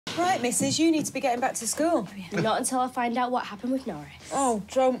Right, missus, you need to be getting back to school. Not until I find out what happened with Norris. Oh,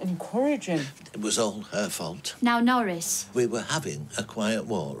 don't encourage him. It was all her fault. Now, Norris. We were having a quiet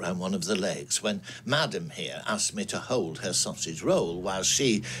walk round one of the lakes when Madam here asked me to hold her sausage roll while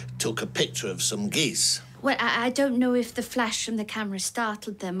she took a picture of some geese. Well, I don't know if the flash from the camera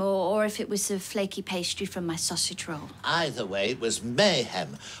startled them or if it was the flaky pastry from my sausage roll. Either way, it was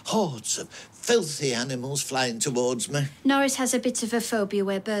mayhem. Hordes of filthy animals flying towards me. Norris has a bit of a phobia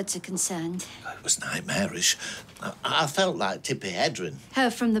where birds are concerned. It was nightmarish. I felt like Tippi Hedren. Her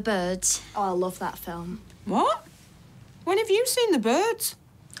from the birds. Oh, I love that film. What? When have you seen the birds?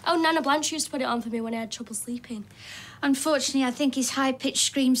 Oh, Nana Blanche used to put it on for me when I had trouble sleeping. Unfortunately, I think his high-pitched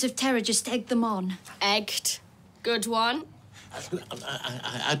screams of terror just egged them on. Egged. Good one.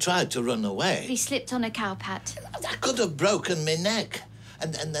 I tried to run away. He slipped on a cowpat. I could have broken my neck.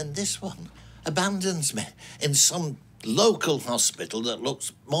 And then this one abandons me in some local hospital that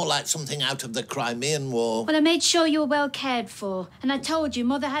looks more like something out of the Crimean War. Well, I made sure you were well cared for, and I told you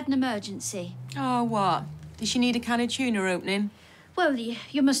Mother had an emergency. Oh, what? Did she need a can of tuna opening? Well,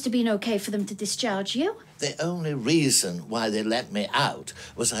 you must have been OK for them to discharge you. The only reason why they let me out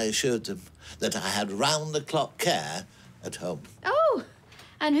was I assured them that I had round-the-clock care at home. Oh,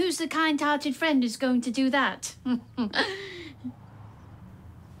 and who's the kind-hearted friend who's going to do that?